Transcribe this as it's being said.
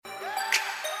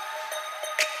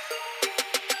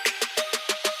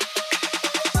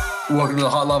Welcome to the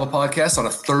Hot Lava Podcast on a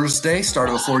Thursday, start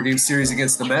of a 4-game series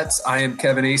against the Mets. I am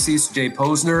Kevin Aces, Jay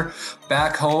Posner,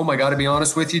 back home. I got to be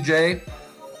honest with you, Jay.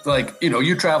 Like,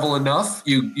 you travel enough.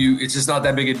 It's just not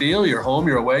that big a deal. You're home,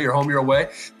 you're away, you're home, you're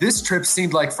away. This trip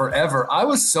seemed like forever. I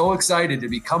was so excited to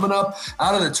be coming up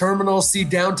out of the terminal, see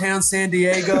downtown San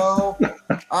Diego.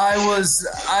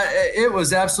 It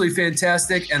was absolutely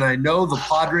fantastic. And I know the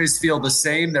Padres feel the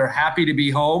same. They're happy to be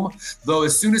home. Though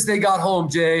as soon as they got home,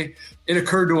 Jay, it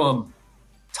occurred to them,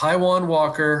 Taijuan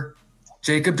Walker,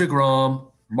 Jacob deGrom,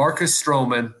 Marcus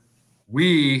Stroman,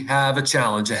 we have a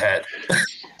challenge ahead.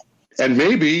 And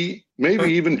maybe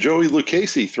even Joey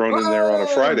Lucchesi thrown in there on a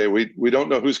Friday. We don't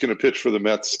know who's going to pitch for the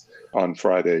Mets on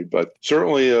Friday, but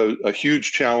certainly a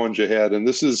huge challenge ahead. And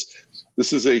this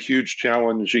is a huge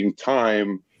challenging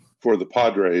time for the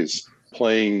Padres,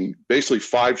 playing basically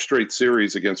 5 straight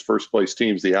series against first place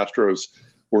teams. The Astros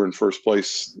were in first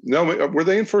place. No, were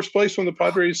they in first place when the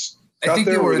Padres got I think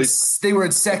there? they were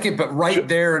in second, but right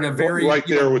there in a very right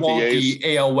there with wonky the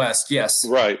A's. AL West. Yes.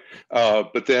 Right.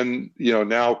 But then,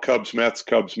 now Cubs, Mets,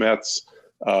 over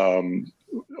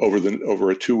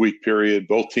a 2-week period,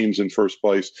 both teams in first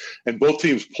place and both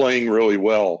teams playing really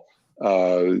well.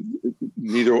 I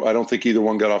don't think either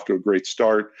one got off to a great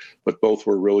start, but both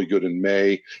were really good in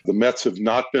May. The Mets have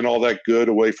not been all that good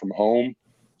away from home.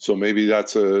 So maybe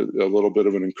that's a little bit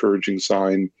of an encouraging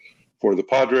sign for the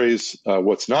Padres.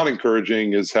 What's not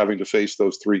encouraging is having to face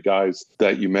those 3 guys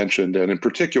that you mentioned, and in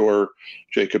particular,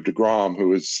 Jacob deGrom,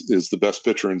 who is the best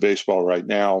pitcher in baseball right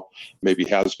now, maybe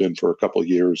has been for a couple of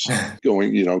years,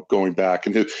 going back.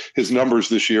 And his numbers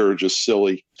this year are just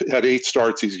silly. Had 8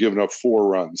 starts, he's given up 4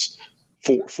 runs.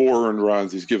 4 earned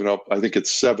runs. He's given up, I think it's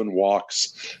 7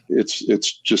 walks. It's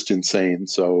just insane.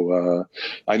 So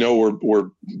I know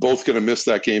we're both going to miss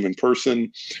that game in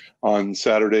person on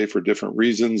Saturday for different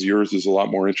reasons. Yours is a lot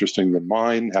more interesting than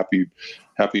mine.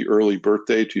 Happy early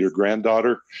birthday to your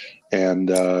granddaughter.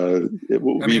 And it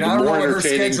will be even more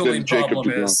entertaining than Jacob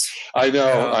deGrom.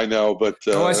 I know, but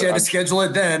unless you had to schedule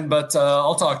it then, but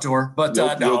I'll talk to her. But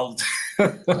no.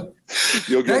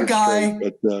 You'll get that guy,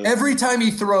 straight, but, every time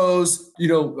he throws,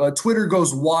 Twitter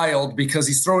goes wild because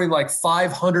he's throwing like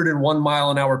 501 mile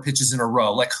an hour pitches in a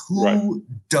row. Like, who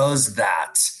does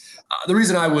that? The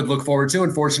reason I would look forward to,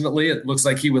 unfortunately, it looks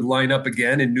like he would line up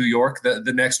again in New York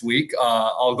the next week.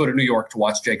 I'll go to New York to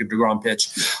watch Jacob deGrom pitch.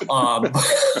 But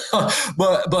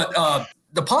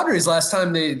the Padres, last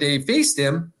time they faced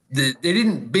him, they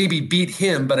didn't maybe beat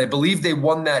him, but I believe they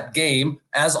won that game.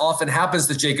 As often happens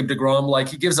to Jacob deGrom, like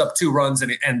he gives up 2 runs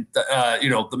and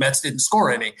the Mets didn't score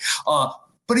any.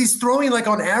 But he's throwing like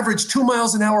on average 2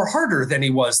 miles an hour harder than he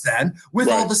was then with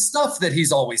all the stuff that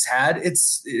he's always had.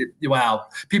 Wow,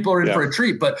 people are in for a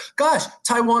treat. But gosh,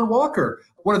 Taijuan Walker,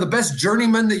 one of the best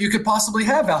journeymen that you could possibly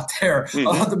have out there.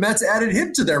 The Mets added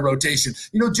him to their rotation.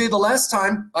 Jay, the last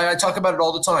time, I talk about it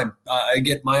all the time. I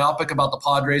get myopic about the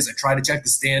Padres. I try to check the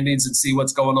standings and see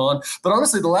what's going on. But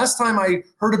honestly, the last time I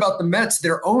heard about the Mets,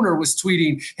 their owner was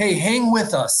tweeting, hey, hang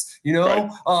with us,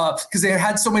 because they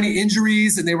had so many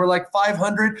injuries and they were like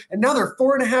 500. And now they're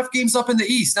 4.5 games up in the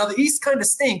East. Now, the East kind of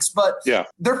stinks, but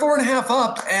they're 4.5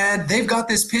 up and they've got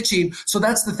this pitching. So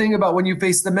that's the thing about when you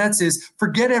face the Mets is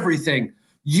forget everything.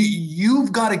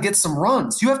 You've got to get some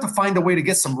runs. You have to find a way to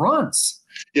get some runs.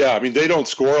 Yeah, I mean, they don't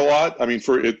score a lot. I mean,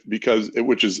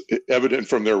 which is evident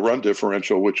from their run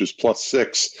differential, which is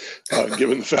 +6,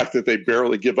 given the fact that they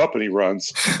barely give up any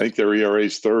runs. I think their ERA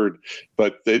is 3rd,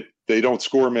 but they don't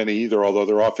score many either, although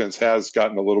their offense has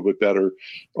gotten a little bit better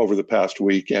over the past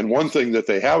week. And one thing that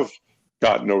they have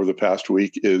gotten over the past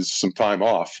week is some time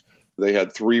off. They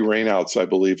had 3 rainouts, I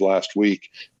believe, last week.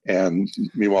 And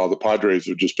meanwhile, the Padres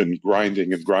have just been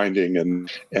grinding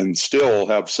and still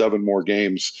have 7 more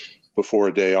games before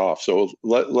a day off. So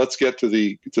let's get to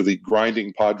the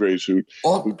grinding Padres who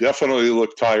definitely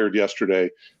looked tired yesterday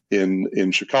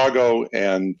in Chicago,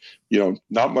 and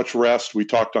not much rest. We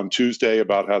talked on Tuesday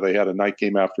about how they had a night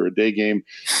game after a day game,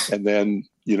 and then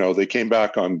they came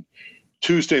back on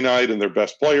Tuesday night and their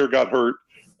best player got hurt,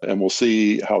 and we'll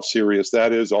see how serious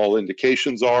that is. All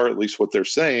indications are, at least what they're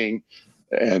saying,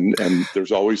 and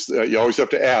there's always you always have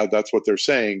to add that's what they're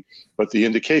saying, but the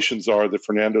indications are that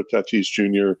Fernando Tatis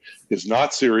Jr. is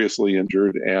not seriously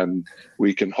injured, and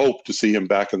we can hope to see him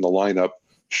back in the lineup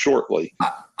shortly.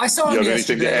 I saw him yesterday. You have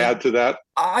anything to add to that?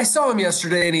 I saw him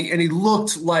yesterday, and he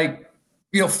looked like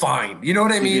fine. You know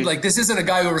what I mean? Mm-hmm. Like, this isn't a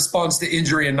guy who responds to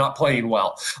injury and not playing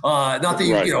well. Not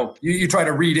that you try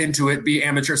to read into it, be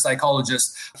amateur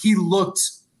psychologist. He looked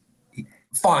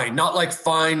fine, not like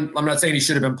fine. I'm not saying he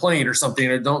should have been playing or something.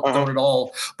 I don't at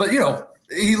all. But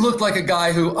he looked like a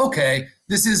guy who, okay,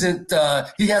 this isn't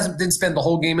he didn't spend the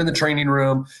whole game in the training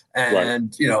room,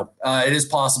 and it is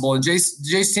possible. And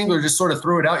Jace Tingler just sort of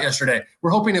threw it out yesterday.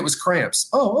 We're hoping it was cramps.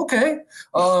 Oh, okay.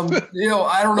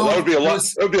 I don't know. Well,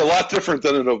 that would be a lot different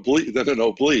than an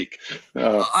oblique.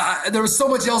 There was so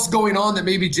much else going on that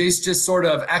maybe Jace just sort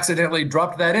of accidentally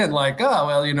dropped that in, like, oh,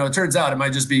 well, it turns out it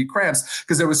might just be cramps,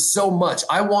 because there was so much.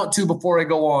 I want to, before I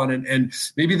go on, and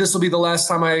maybe this will be the last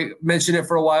time I mention it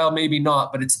for a while, maybe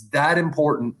not, but it's that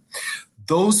important.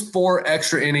 Those 4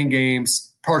 extra inning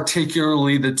games,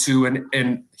 particularly the 2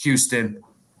 in Houston,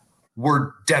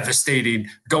 were devastating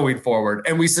going forward.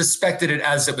 And we suspected it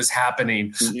as it was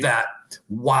happening, that,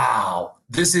 wow,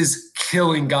 this is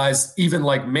killing guys, even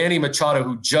like Manny Machado,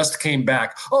 who just came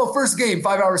back. Oh, first game,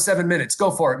 5 hours, 7 minutes.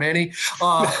 Go for it, Manny.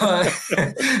 And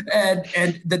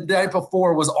the night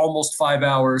before was almost 5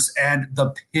 hours. And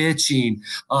the pitching,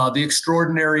 the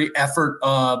extraordinary effort,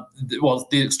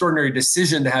 the extraordinary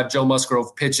decision to have Joe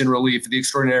Musgrove pitch in relief, the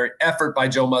extraordinary effort by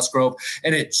Joe Musgrove.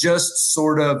 And it just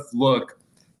sort of, look,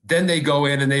 then they go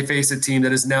in and they face a team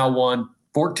that has now won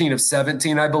 14 of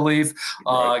 17, I believe.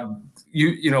 Right.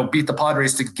 Beat the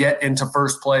Padres to get into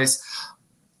first place.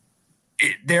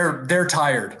 They're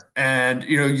tired. And,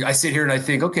 I sit here and I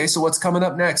think, okay, so what's coming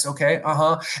up next? Okay.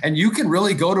 And you can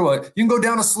really you can go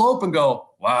down a slope and go,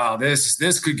 wow,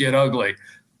 this could get ugly.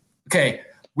 Okay.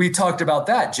 We talked about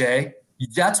that, Jay.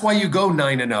 That's why you go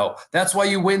 9-0. That's why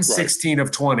you win 16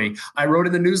 of 20. I wrote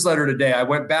in the newsletter today. I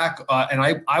went back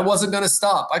and I wasn't going to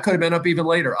stop. I could have been up even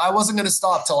later. I wasn't going to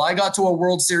stop till I got to a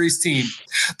World Series team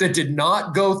that did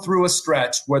not go through a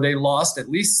stretch where they lost at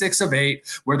least 6 of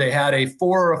 8, where they had a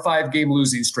 4 or 5 game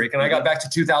losing streak. And I got back to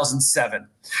 2007.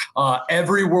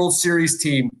 Every World Series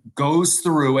team goes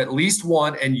through at least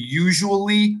one, and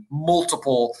usually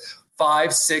multiple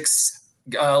 5, 6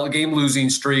 game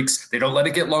losing streaks. They don't let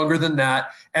it get longer than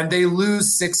that. And they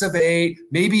lose 6 of 8,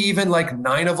 maybe even like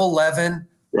 9 of 11.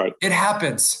 Right. It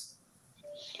happens.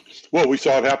 Well, we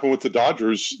saw it happen with the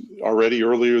Dodgers already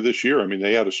earlier this year. I mean,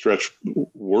 they had a stretch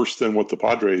worse than what the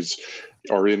Padres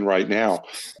are in right now.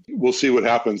 We'll see what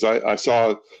happens. I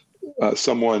saw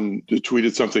someone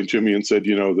tweeted something to me and said,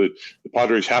 that the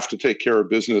Padres have to take care of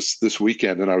business this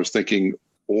weekend. And I was thinking,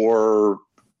 or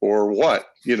what?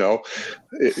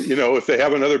 If they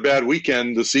have another bad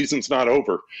weekend, the season's not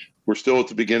over. We're still at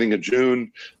the beginning of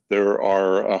June. There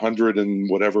are 100 and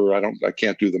whatever. I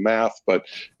can't do the math, but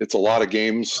it's a lot of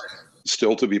games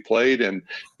still to be played. And,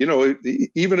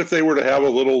 even if they were to have a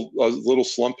little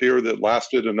slump here that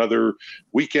lasted another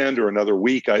weekend or another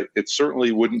week, it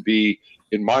certainly wouldn't be,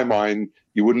 in my mind,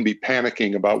 you wouldn't be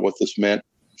panicking about what this meant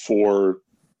for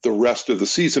the rest of the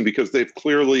season, because they've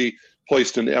clearly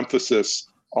placed an emphasis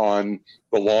on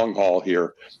the long haul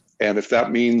here. And if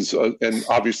that means, and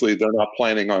obviously they're not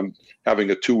planning on having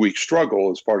a 2-week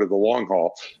struggle as part of the long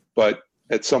haul, but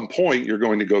at some point you're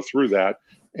going to go through that.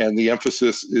 And the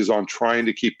emphasis is on trying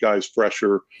to keep guys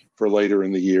fresher for later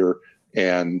in the year.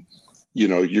 And,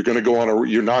 you're going to go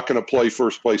you're not going to play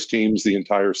first place teams the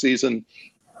entire season.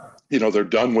 They're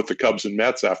done with the Cubs and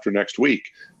Mets after next week.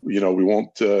 We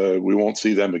won't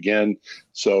see them again.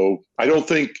 So I don't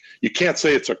think you can't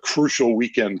say it's a crucial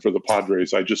weekend for the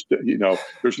Padres. I just,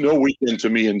 there's no weekend to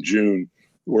me in June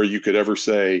where you could ever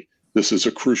say this is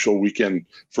a crucial weekend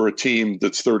for a team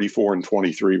that's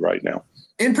 34-23 right now.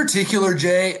 In particular,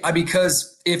 Jay,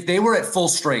 because if they were at full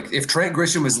strength, if Trent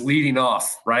Grisham was leading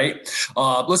off, right?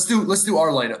 Let's do our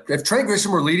lineup. If Trent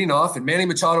Grisham were leading off and Manny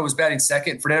Machado was batting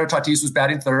second, Fernando Tatis was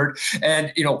batting third,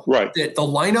 and the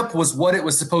lineup was what it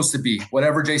was supposed to be,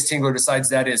 whatever Jace Tingler decides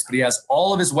that is. But he has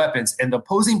all of his weapons, and the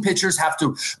opposing pitchers have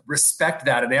to respect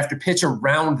that, and they have to pitch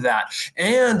around that.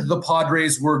 And the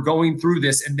Padres were going through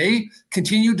this, and they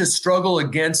continued to struggle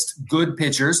against good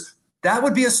pitchers. That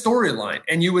would be a storyline.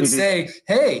 And you would say,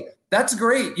 hey, that's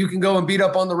great. You can go and beat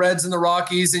up on the Reds and the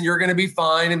Rockies and you're going to be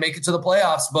fine and make it to the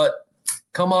playoffs. But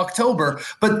come October,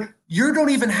 but you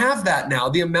don't even have that now.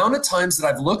 The amount of times that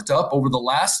I've looked up over the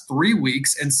last 3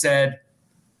 weeks and said,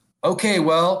 okay,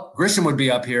 well, Grisham would be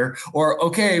up here, or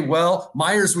okay, well,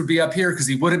 Myers would be up here because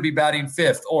he wouldn't be batting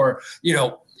fifth, or,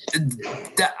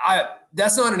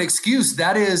 that's not an excuse.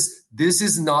 This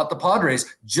is not the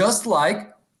Padres. Just like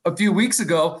a few weeks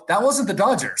ago, that wasn't the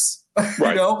Dodgers,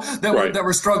 right. that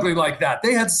were struggling like that.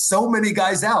 They had so many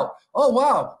guys out. Oh,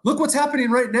 wow. Look what's happening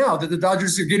right now that the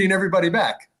Dodgers are getting everybody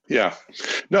back. Yeah.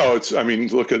 No, you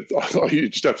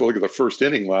just have to look at the first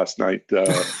inning last night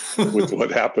with what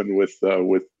happened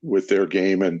with their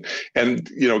game. And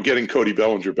getting Cody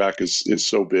Bellinger back is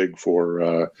so big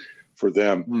for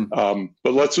them.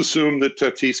 But let's assume that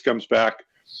Tatis comes back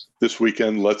this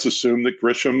weekend. Let's assume that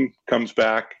Grisham comes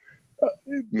back.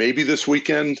 maybe this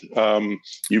weekend.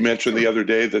 You mentioned the other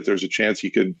day that there's a chance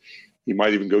he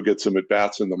might even go get some at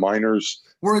bats in the minors.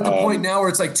 We're at the point now where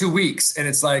it's like 2 weeks and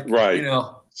it's like, right.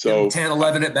 So 10,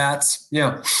 11 at bats.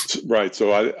 Yeah. Right.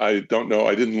 So I don't know.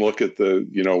 I didn't look at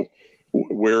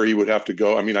where he would have to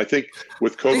go. I mean, I think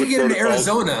with COVID, they can get into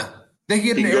Arizona. They can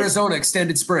get into Arizona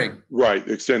extended spring. Right.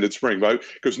 Extended spring.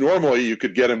 Because normally you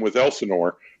could get him with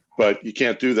Elsinore, but you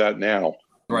can't do that now.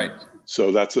 Right.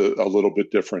 So that's a little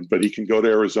bit different, but he can go to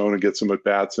Arizona, get some at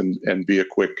bats and be a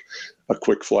quick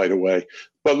flight away.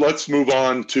 But let's move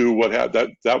on to what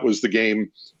happened. That was the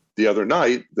game the other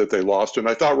night that they lost. And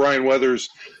I thought Ryan Weathers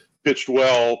pitched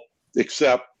well,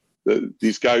 except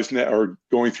these guys are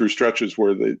going through stretches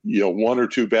where one or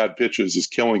two bad pitches is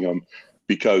killing them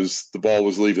because the ball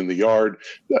was leaving the yard.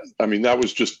 I mean, that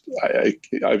was just,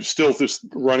 I'm still just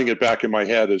running it back in my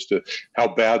head as to how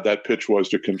bad that pitch was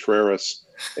to Contreras.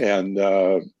 And,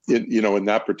 in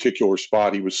that particular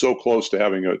spot, he was so close to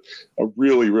having a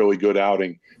really, really good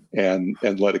outing and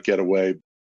let it get away.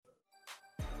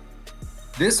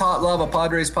 This Hot Lava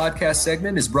Padres podcast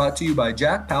segment is brought to you by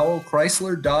Jack Powell,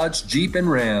 Chrysler, Dodge, Jeep, and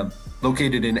Ram,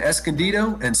 located in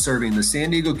Escondido and serving the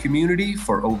San Diego community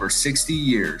for over 60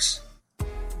 years.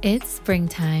 It's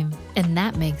springtime, and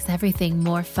that makes everything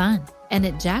more fun. And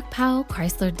at Jack Powell,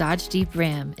 Chrysler, Dodge, Jeep,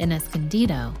 Ram in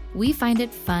Escondido, we find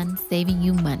it fun saving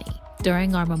you money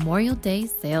during our Memorial Day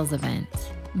sales event.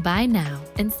 Buy now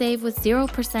and save with 0%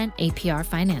 APR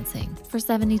financing for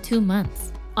 72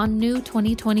 months on new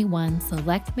 2021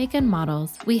 select make and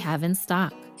models we have in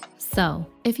stock. So,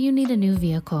 if you need a new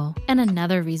vehicle and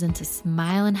another reason to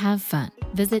smile and have fun,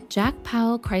 visit Jack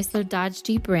Powell Chrysler Dodge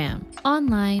Jeep Ram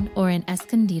online or in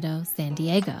Escondido, San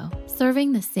Diego,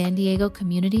 serving the San Diego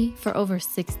community for over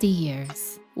 60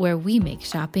 years, where we make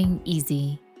shopping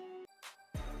easy.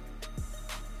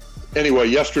 Anyway,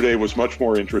 yesterday was much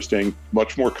more interesting,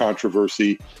 much more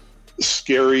controversy.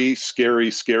 Scary, scary,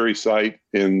 scary sight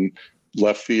in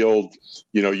left field.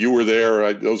 You were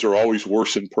there. Those are always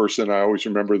worse in person. I always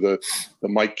remember the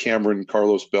Mike Cameron,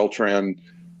 Carlos Beltran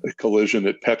collision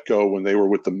at Petco when they were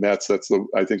with the Mets.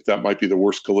 I think that might be the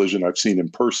worst collision I've seen in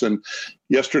person.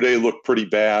 Yesterday looked pretty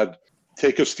bad.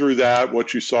 Take us through that,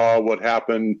 what you saw, what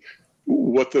happened,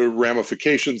 what the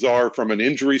ramifications are from an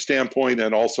injury standpoint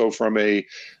and also from a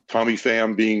Tommy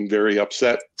Pham being very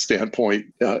upset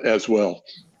standpoint as well.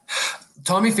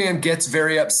 Tommy Pham gets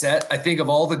very upset. I think of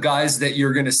all the guys that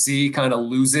you're going to see kind of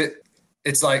lose it,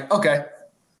 it's like, okay,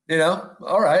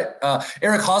 all right.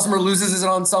 Eric Hosmer loses it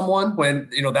on someone when,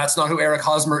 that's not who Eric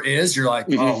Hosmer is. You're like,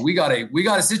 oh, we got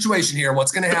a situation here.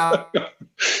 What's going to happen?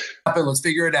 Let's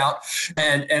figure it out.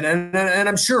 And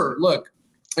I'm sure, look,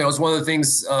 it's one of the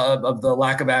things of the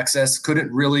lack of access.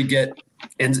 Couldn't really get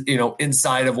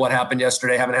inside of what happened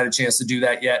yesterday. Haven't had a chance to do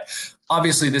that yet.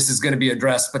 Obviously, this is going to be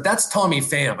addressed, but that's Tommy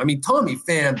Pham. I mean, Tommy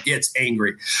Pham gets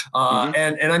angry.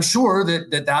 And I'm sure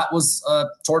that was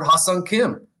toward Ha-Seong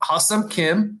Kim. Ha-Seong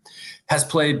Kim has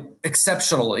played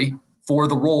exceptionally for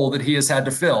the role that he has had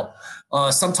to fill.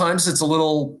 Sometimes it's a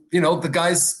little, the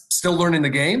guy's still learning the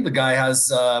game. The guy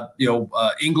has,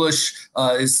 English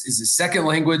is his second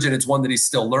language, and it's one that he's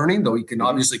still learning, though he can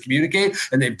obviously communicate.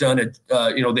 And they've done it,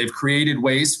 they've created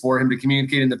ways for him to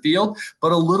communicate in the field,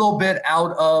 but a little bit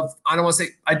out of, I don't want to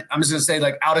say, I'm just going to say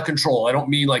like out of control. I don't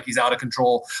mean like he's out of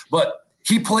control, but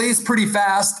he plays pretty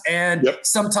fast, and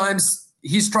sometimes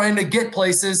he's trying to get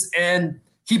places, and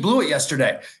he blew it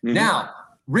yesterday. Now,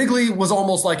 Wrigley was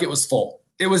almost like it was full.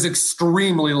 It was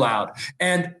extremely loud.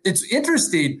 And it's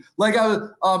interesting. Like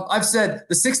I've said,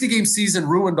 the 60-game season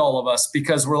ruined all of us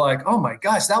because we're like, oh my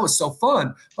gosh, that was so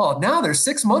fun. Oh, now there's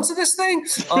 6 months of this thing.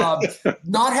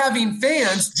 Not having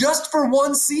fans just for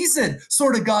one season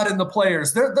sort of got in the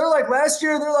players. They're like last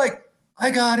year, they're like, I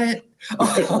got it.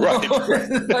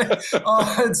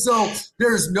 And so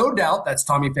there's no doubt that's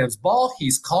Tommy Pham's ball.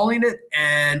 He's calling it,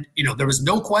 and there was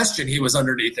no question he was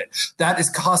underneath it. That is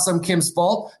Ha-Seong Kim's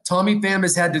fault. Tommy Pham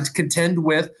has had to contend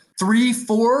with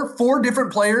four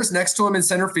different players next to him in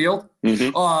center field, 3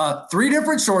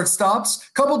 different shortstops,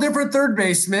 a couple different third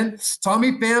basemen.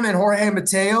 Tommy Pham and Jorge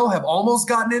Mateo have almost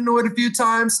gotten into it a few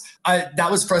times.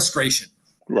 That was frustration.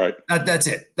 Right. That's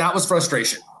it. That was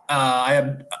frustration.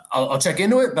 I'll check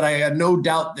into it, but I had no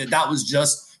doubt that was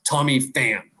just Tommy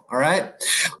Pham. All right.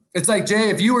 It's like, Jay,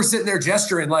 if you were sitting there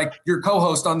gesturing like your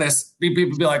co-host on this, people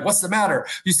would be like, what's the matter?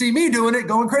 You see me doing it,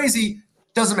 going crazy.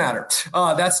 Doesn't matter.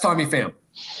 That's Tommy Pham.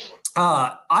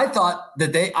 I thought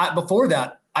that before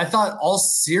that, I thought all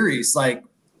series, like,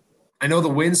 I know the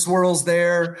wind swirls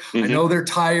there. I know they're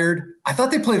tired. I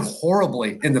thought they played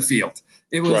horribly in the field.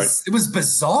 It was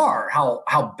bizarre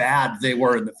how bad they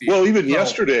were in the field. Well, even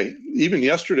yesterday,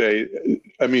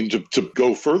 I mean, to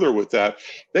go further with that,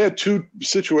 they had two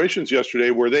situations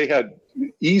yesterday where they had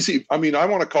easy, I mean, I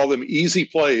want to call them easy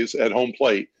plays at home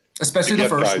plate. Especially the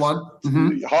first one.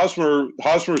 Mm-hmm.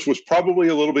 Hosmer's was probably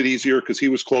a little bit easier because he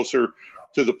was closer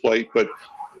to the plate, but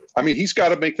I mean, he's got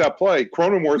to make that play.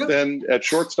 Cronenworth then at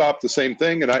shortstop, the same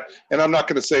thing. And I'm not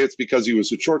going to say it's because he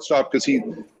was a shortstop, because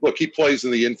he plays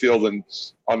in the infield, and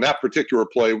on that particular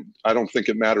play, I don't think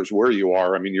it matters where you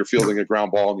are. I mean, you're fielding a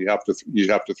ground ball and you have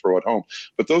to throw it home.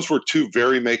 But those were two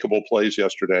very makeable plays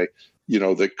yesterday,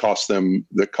 that cost them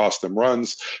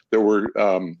runs. There were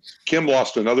Kim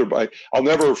lost another bite. I'll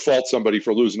never fault somebody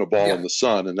for losing a ball in the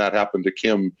sun, and that happened to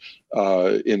Kim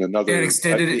in another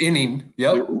extended inning.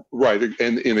 Yep. Right,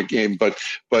 and in a game, but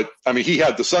I mean, he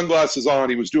had the sunglasses on.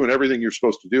 He was doing everything you're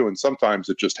supposed to do, and sometimes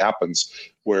it just happens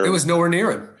where it was nowhere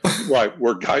near him. Right,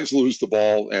 where guys lose the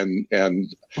ball, and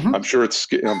mm-hmm. I'm sure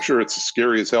it's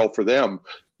scary as hell for them,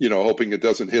 hoping it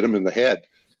doesn't hit them in the head.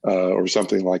 Or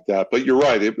something like that. But you're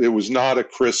right. It was not a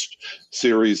crisp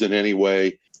series in any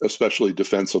way, especially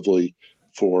defensively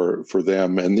for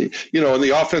them. And and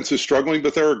the offense is struggling,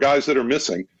 but there are guys that are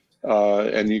missing,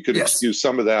 and you could excuse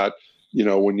some of that.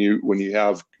 When you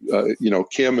have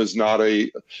Kim is not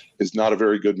a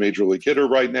very good major league hitter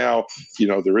right now.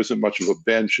 There isn't much of a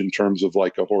bench in terms of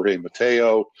like a Jorge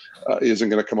Mateo isn't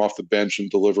going to come off the bench and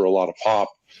deliver a lot of pop.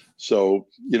 So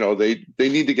they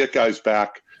need to get guys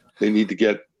back. They need to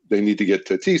get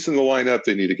Tatis in the lineup.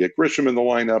 They need to get Grisham in the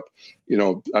lineup.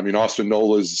 I mean, Austin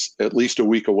Nola is at least a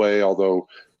week away, although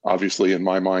obviously in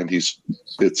my mind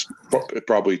it's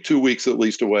probably 2 weeks at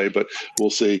least away, but we'll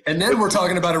see. And then we're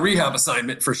talking about a rehab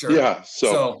assignment for sure. Yeah.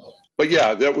 But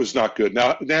yeah, that was not good.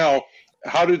 Now,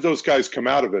 how did those guys come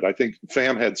out of it? I think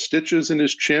Pham had stitches in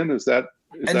his chin. Is that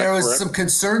there was some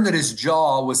concern that his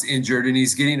jaw was injured, and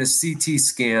he's getting a CT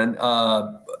scan.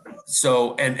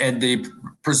 So the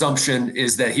presumption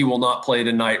is that he will not play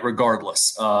tonight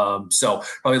regardless. So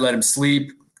probably let him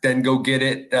sleep, then go get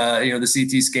it, the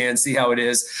CT scan, see how it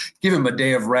is, give him a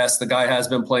day of rest. The guy has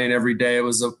been playing every day. It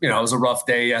was a rough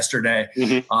day yesterday.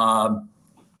 Mm-hmm.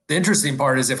 The interesting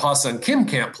part is if Ha-Seong Kim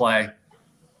can't play,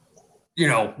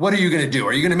 what are you going to do?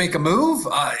 Are you going to make a move?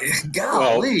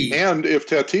 Golly. Well, and if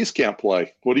Tatis can't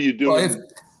play, what are you doing?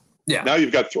 Now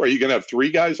you've got, are you going to have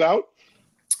three guys out?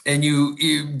 And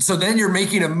so then you're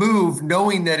making a move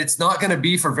knowing that it's not going to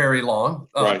be for very long,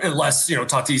 right. Unless,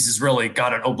 Tatis has really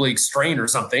got an oblique strain or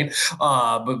something.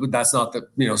 But that's not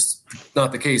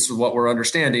the case with what we're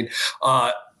understanding.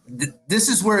 This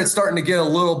is where it's starting to get a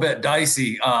little bit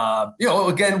dicey.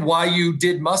 Again, why you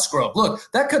did Musgrove. Look,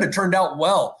 that could have turned out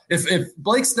well. If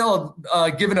Blake Snell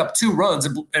had given up 2 runs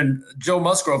and Joe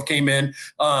Musgrove came in,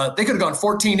 they could have gone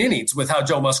 14 innings with how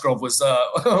Joe Musgrove was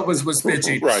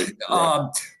pitching. Right.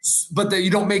 But you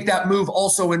don't make that move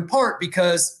also in part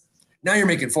because now you're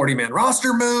making 40-man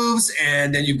roster moves,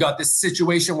 and then you've got this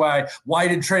situation why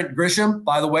did Trent Grisham,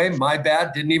 by the way, my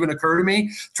bad, didn't even occur to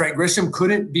me. Trent Grisham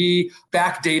couldn't be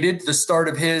backdated the start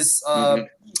of his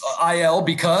IL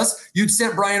because you'd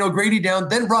sent Brian O'Grady down,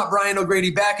 then brought Brian O'Grady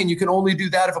back, and you can only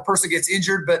do that if a person gets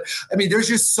injured. But, I mean, there's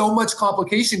just so much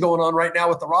complication going on right now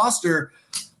with the roster.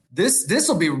 This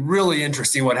will be really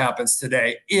interesting what happens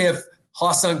today if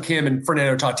Ha-Seong Kim and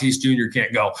Fernando Tatis Jr.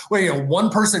 can't go. Wait,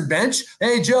 one-person bench?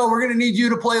 Hey, Joe, we're going to need you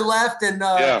to play left, and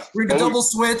we're going to double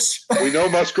switch. We know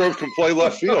Musgrove can play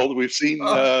left field. We've seen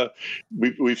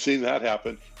we've seen that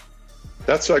happen.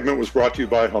 That segment was brought to you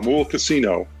by Jamul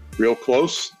Casino. Real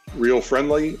close, real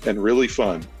friendly, and really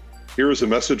fun. Here is a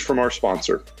message from our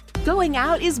sponsor. Going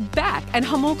out is back, and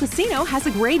Jamul Casino has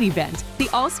a great event. The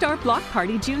All-Star Block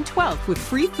Party June 12th with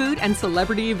free food and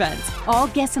celebrity events. All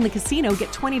guests in the casino get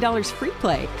 $20 free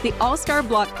play. The All-Star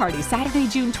Block Party Saturday,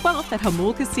 June 12th at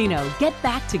Jamul Casino. Get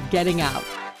back to getting out.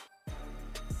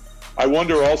 I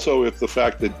wonder also if the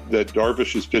fact that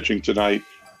Darvish is pitching tonight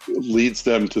leads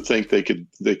them to think they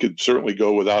could certainly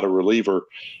go without a reliever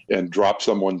and drop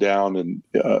someone down and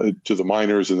to the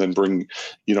minors and then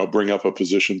bring up a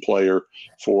position player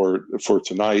for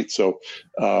tonight. So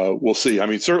we'll see. I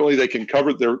mean, certainly they can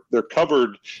cover. They're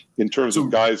covered in terms of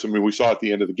guys. I mean, we saw at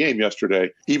the end of the game yesterday,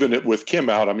 even with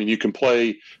Kim out. I mean, you can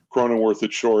play Cronenworth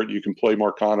at short. You can play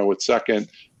Marcano at second.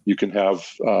 You can have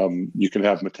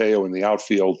Mateo in the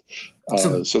outfield.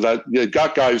 So that you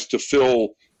got guys to fill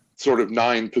sort of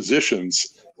 9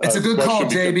 positions. It's a good call,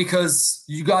 Jay, because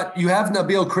you have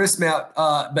Nabil Crismat,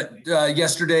 but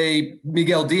yesterday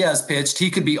Miguel Diaz pitched. He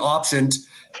could be optioned,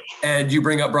 and you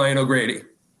bring up Brian O'Grady.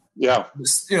 Yeah,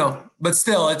 but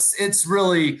still, it's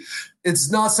really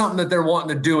not something that they're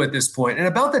wanting to do at this point. And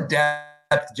about the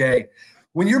depth, Jay,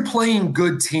 when you're playing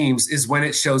good teams is when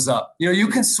it shows up. You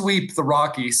can sweep the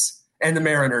Rockies and the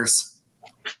Mariners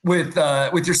with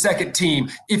your second team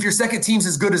if your second team's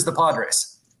as good as the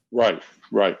Padres. Right.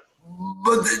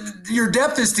 But your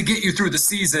depth is to get you through the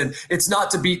season. It's not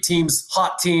to beat teams,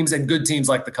 hot teams, and good teams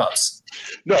like the Cubs.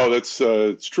 No, that's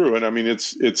it's true, and I mean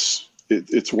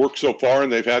it's worked so far,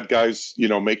 and they've had guys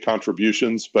make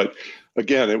contributions. But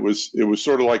again, it was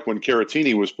sort of like when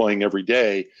Caratini was playing every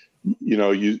day.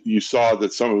 You saw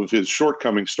that some of his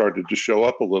shortcomings started to show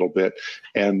up a little bit,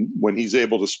 and when he's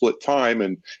able to split time,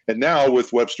 and now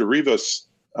with Webster Rivas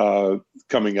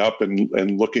coming up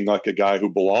and looking like a guy who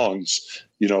belongs,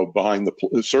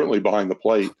 certainly behind the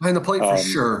plate. Behind the plate for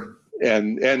sure.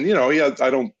 And I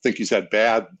don't think he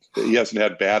hasn't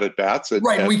had bad at bats.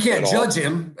 Right, we can't judge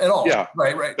him at all. Yeah,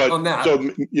 right. But, on that.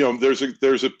 So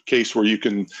there's a case where you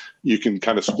can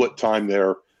kind of split time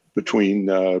there between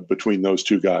those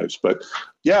two guys. But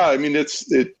yeah, I mean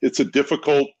it's a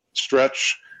difficult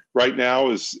stretch right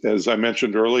now, as I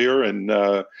mentioned earlier, and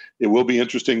it will be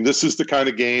interesting. This is the kind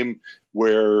of game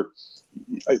where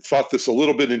I thought this a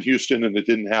little bit in Houston and it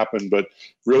didn't happen, but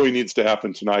really needs to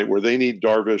happen tonight, where they need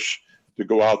Darvish to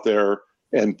go out there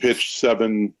and pitch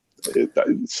seven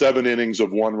innings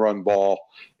of 1-run ball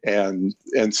and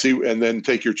then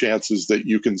take your chances that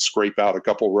you can scrape out a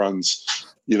couple runs,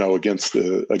 against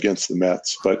the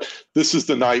Mets. But this is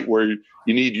the night where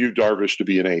you need Darvish to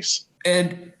be an ace.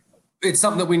 And it's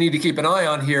something that we need to keep an eye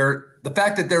on here. The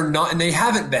fact that they're not, and they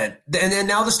haven't been, and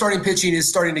now the starting pitching is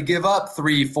starting to give up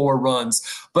 3-4 runs.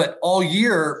 But all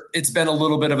year, it's been a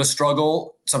little bit of a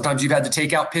struggle. Sometimes you've had to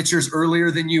take out pitchers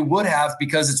earlier than you would have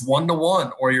because it's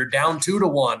 1-1, or you're down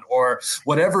 2-1, or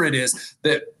whatever it is.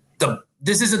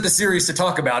 This isn't the series to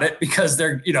talk about it because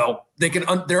they're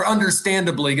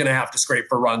understandably going to have to scrape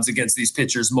for runs against these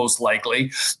pitchers most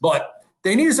likely, but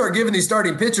they need to start giving these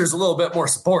starting pitchers a little bit more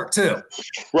support too.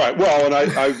 Right. Well, and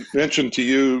I mentioned to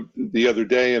you the other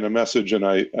day in a message, and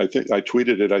I think I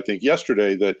tweeted it,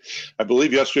 yesterday, that I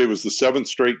believe yesterday was the 7th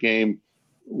straight game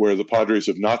where the Padres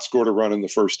have not scored a run in the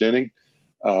first inning.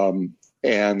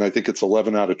 And I think it's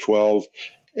 11 out of 12.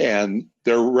 And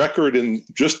their record in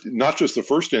not just the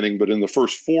first inning, but in the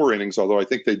first 4 innings, although I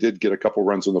think they did get a couple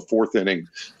runs in the 4th inning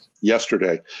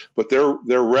yesterday, but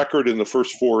their record in the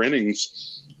first 4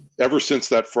 innings ever since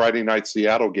that Friday night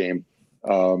Seattle game,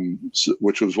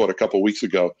 which was a couple weeks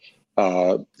ago,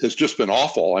 has just been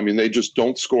awful. I mean, they just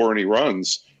don't score any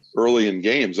runs early in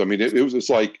games. I mean, it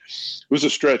was a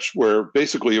stretch where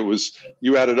basically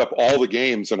you added up all the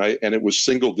games and it was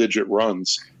single-digit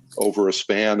runs over a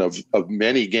span of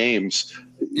many games.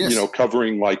 Yes.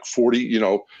 Covering like 40.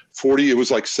 It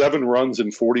was like 7 runs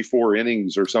in 44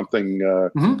 innings or something,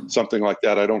 something like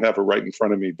that. I don't have it right in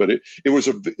front of me, but it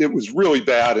was really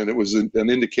bad, and it was an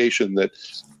indication that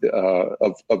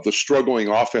of the struggling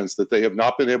offense, that they have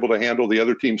not been able to handle the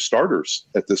other team's starters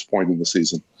at this point in the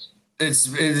season. It's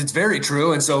very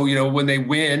true. And so, when they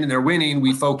win and they're winning,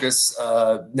 we focus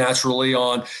naturally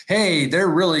on, hey, they're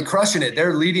really crushing it.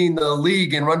 They're leading the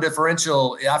league in run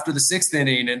differential after the 6th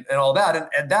inning and all that.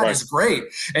 And that is great.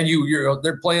 And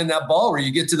they're playing that ball where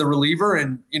you get to the reliever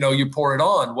and, you pour it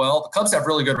on. Well, the Cubs have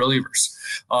really good relievers.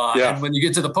 And when you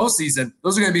get to the postseason,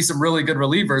 those are going to be some really good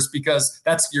relievers, because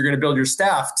you're going to build your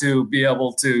staff to be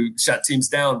able to shut teams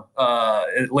down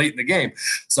late in the game.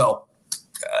 So,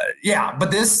 but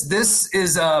this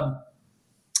is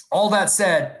all that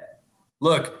said,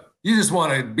 look, you just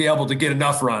want to be able to get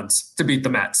enough runs to beat the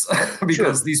Mets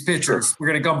because these pitchers, we're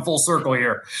going to come full circle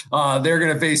here. They're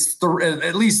going to face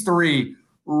at least 3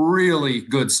 really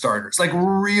good starters, like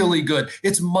really good.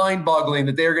 It's mind-boggling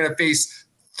that they're going to face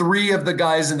 3 of the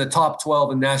guys in the top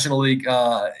 12 in National League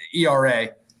ERA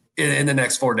in the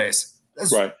next 4 days.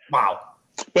 That's, right. Wow.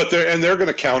 But they're going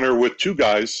to counter with 2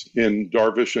 guys in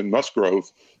Darvish and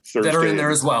Musgrove that are in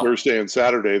there as well. Thursday and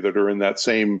Saturday that are in that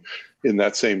same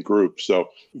group. So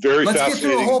very fascinating. Let's get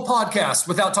through a whole podcast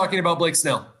without talking about Blake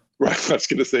Snell. Right. I was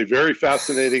going to say very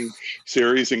fascinating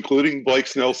series, including Blake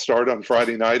Snell's start on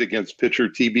Friday night against pitcher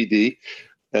TBD,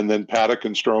 and then Paddock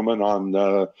and Stroman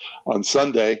on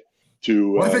Sunday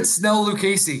to. What if it's Snell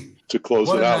Lucchesi to close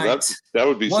it out? That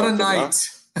would be what something. What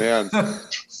a night, man.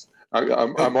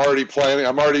 I'm already planning.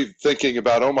 I'm already thinking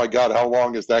about, oh my God, how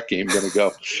long is that game going to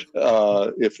go?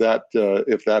 If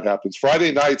that happens,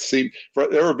 Friday nights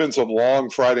there have been some long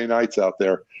Friday nights out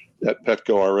there at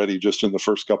Petco already, just in the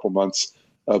first couple months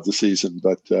of the season.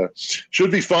 But should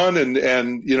be fun, and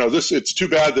it's too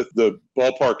bad that the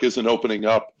ballpark isn't opening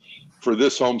up for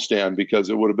this homestand, because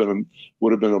it would have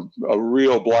been a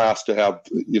real blast to have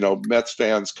Mets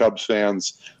fans, Cubs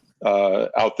fans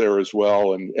out there as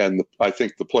well, and I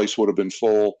think the place would have been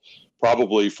full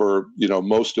probably for,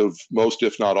 most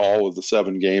if not all of the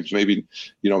 7 games. Maybe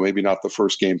not the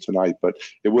first game tonight, but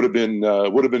it would have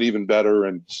been even better.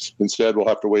 And instead, we'll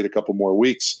have to wait a couple more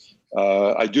weeks.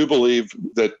 I do believe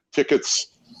that tickets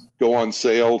go on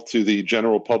sale to the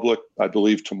general public, I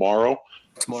believe, tomorrow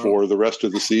for the rest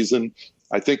of the season.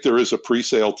 I think there is a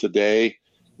pre-sale today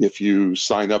if you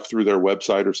sign up through their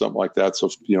website or something like that. So,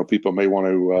 people may want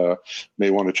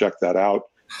to check that out.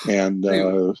 And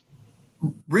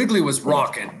Wrigley was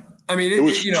rocking. I mean, it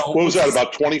was, what was that,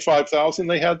 about 25,000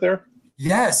 they had there?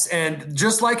 Yes, and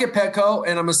just like at Petco,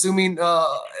 and I'm assuming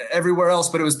everywhere else,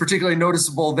 but it was particularly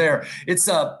noticeable there. It's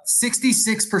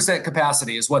 66%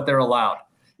 capacity is what they're allowed.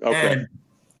 Okay. And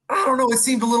I don't know, it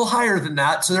seemed a little higher than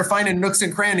that. So they're finding nooks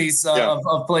and crannies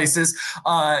of places.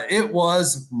 It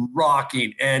was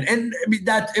rocking. And I mean,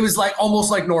 that it was like almost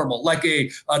like normal, like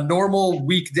a normal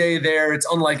weekday there. It's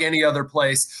unlike any other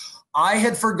place. I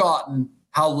had forgotten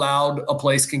how loud a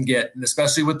place can get, and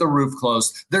especially with the roof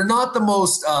closed. They're not the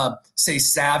most,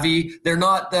 savvy. They're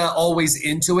not always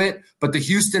into it, but the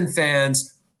Houston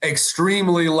fans,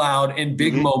 extremely loud in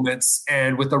big moments.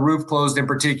 And with the roof closed in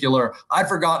particular, I'd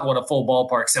forgotten what a full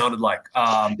ballpark sounded like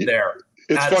there.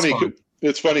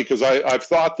 It's funny because I've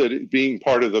thought that it being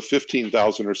part of the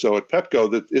 15,000 or so at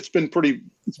Petco, that it's been pretty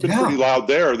loud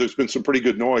there. There's been some pretty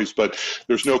good noise, but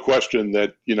there's no question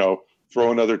that, throw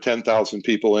another 10,000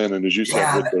 people in, and as you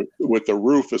said, with the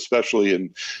roof, especially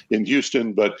in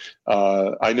Houston. But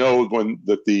I know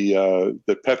that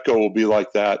Petco will be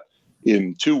like that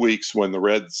in 2 weeks when the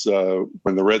Reds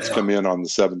come in on the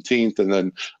 17th, and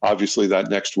then obviously that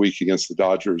next week against the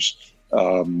Dodgers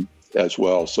as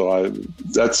well. So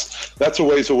that's a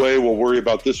ways away. We'll worry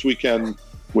about this weekend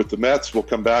with the Mets. We'll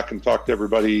come back and talk to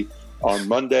everybody on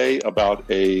Monday about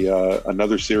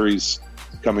another series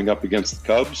coming up against the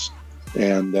Cubs.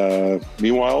 And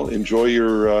meanwhile, enjoy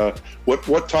your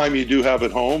what time you do have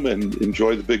at home, and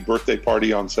enjoy the big birthday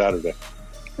party on Saturday.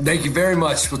 Thank you very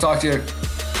much. We'll talk to you.